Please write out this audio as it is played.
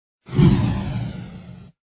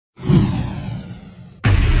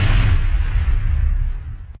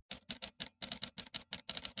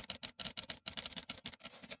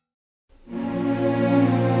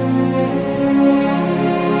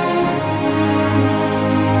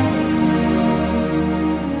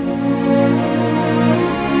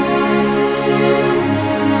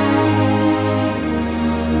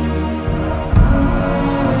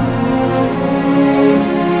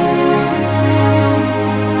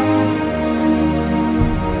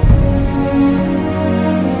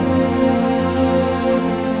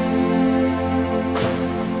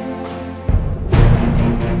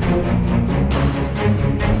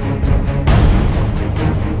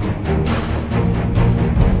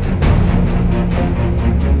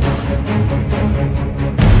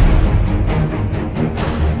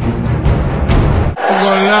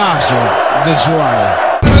Ezequiel Suárez.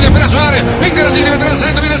 Espera Suárez, venga, lo tiene, viene el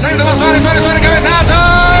centro, va Suárez, cabezazo.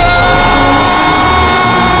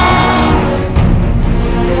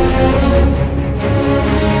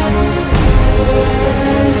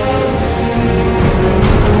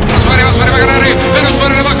 Suárez va a ganar, pero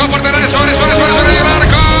Suárez le bajó por tener Suárez y el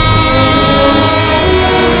arco.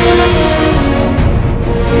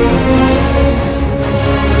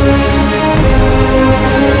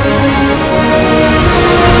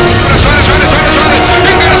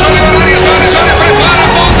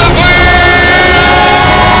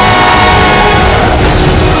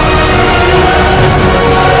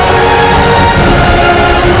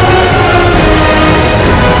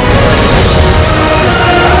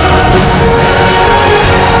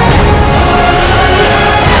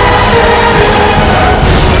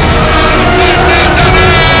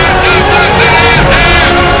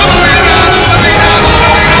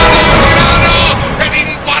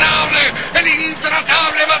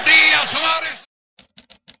 Matías Suárez.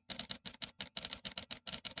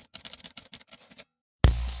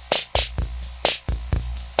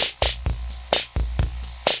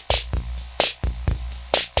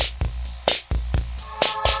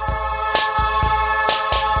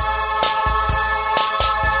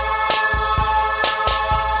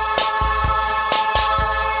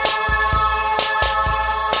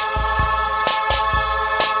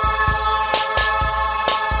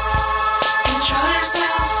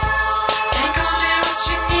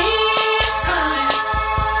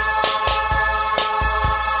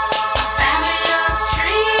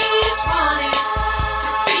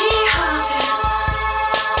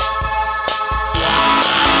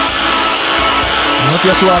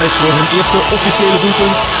 Matías Suárez voor zijn eerste officiële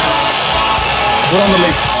doelpunt voor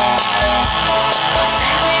Anderlecht.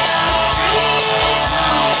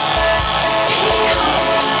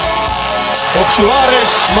 Op Suárez,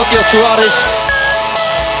 Matías Suárez.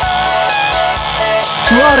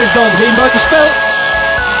 Suárez dan, geen buitenspel.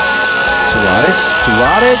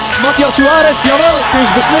 Suárez, Matías Suárez, jawel, het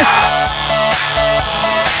is beslist.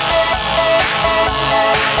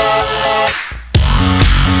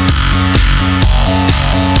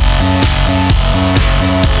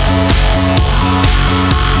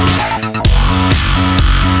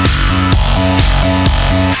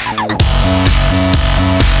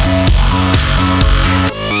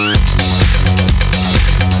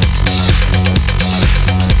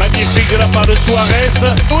 Magnifique de la part de Suárez.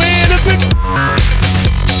 Oui, le but.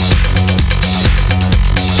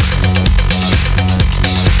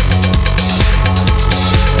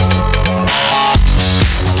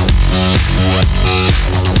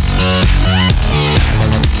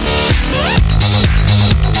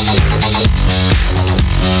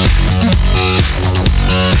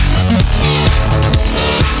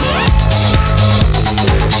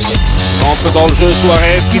 Entre dans le jeu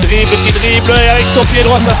Suárez qui dribble et avec son pied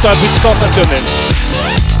droit ça c'est un but sensationnel.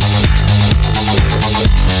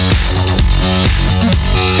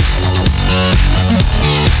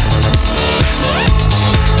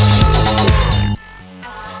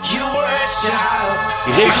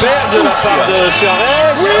 Il est fait de la part de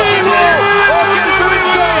Suárez. Oui,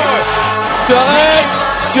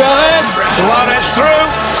 Suárez through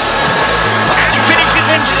and finishes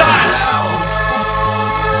in style.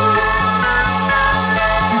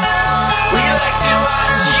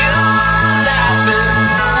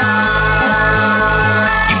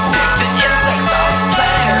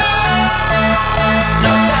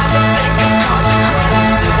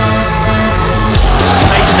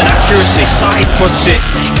 Side puts it.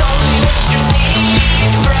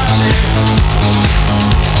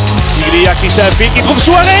 Iglia qui s'applique, il trouve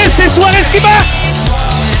Suárez, c'est Suárez qui marque.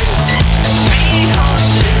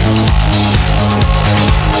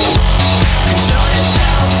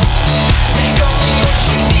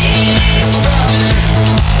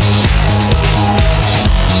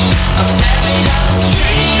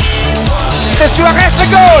 C'est Suárez le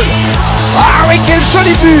goal. Ah oui, quel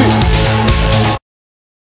joli but.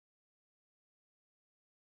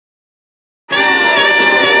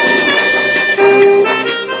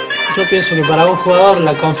 Yo pienso que para un jugador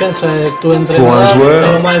la confianza de tu entrenador Pour un joueur,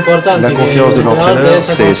 es lo más importante. la confiance de l'entraîneur,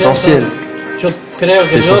 c'est essentiel. Yo creo que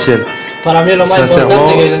c'est essentiel. Para mí es lo más Sincèrement,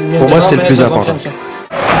 importante que mi pour moi c'est le plus entrenador me dé important. esa confianza.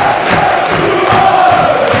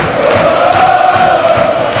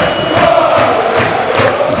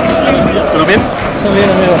 ¿Todo bien? Todo bien,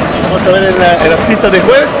 amigo. Vamos a ver el artista de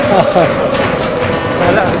jueves.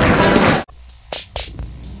 Hola.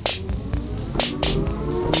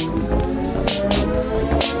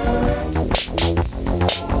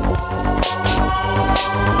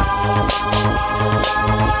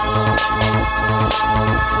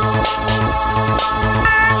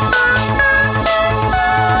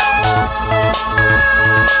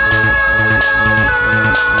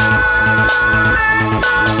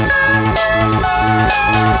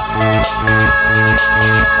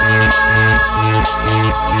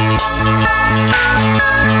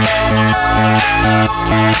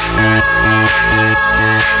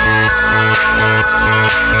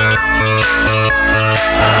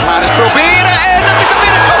 Maris proberen en dat is de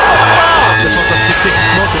binnenkant van de paal. C'est fantastique,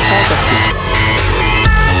 techniquement c'est fantastique.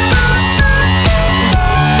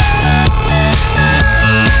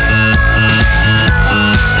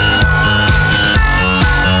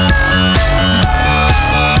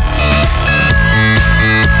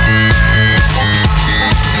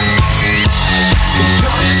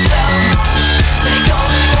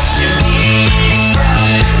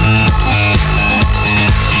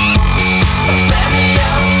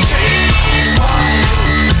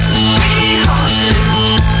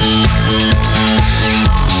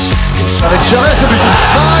 Avec Suárez, le but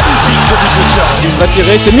magnifique, ce but de Suárez. Il va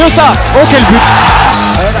tirer, c'est mieux ça. Oh quel but.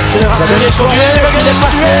 L'accélération de Suárez, c'est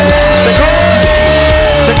dépassé. C'est goal.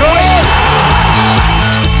 C'est goal.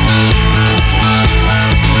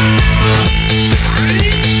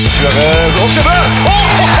 Suárez, oh c'est bon.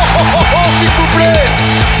 Oh,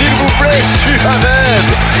 s'il vous plaît, Suárez.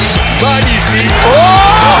 Magnifique.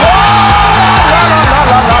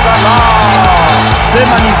 C'est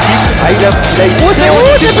magnifique. Ah, il a quel beau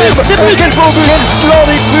but, quel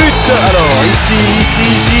splendide but. Alors, ici.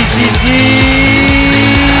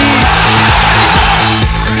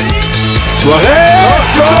 Suárez.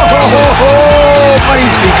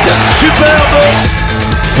 Magnifique. Superbe.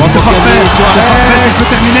 Bon, c'est parfait, c'est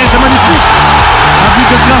terminé, c'est magnifique. Un but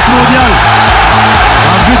de classe mondiale.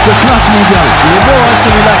 Il est beau, hein,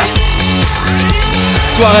 celui-là.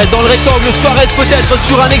 Suárez dans le rectangle, Suárez peut-être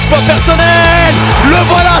sur un exploit personnel. Le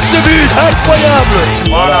voilà ce but incroyable.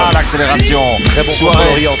 Voilà l'accélération. Très bon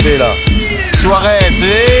Suárez orienté là. Suárez,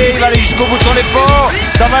 et il va aller jusqu'au bout de son effort.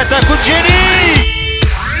 Ça va être un coup de génie.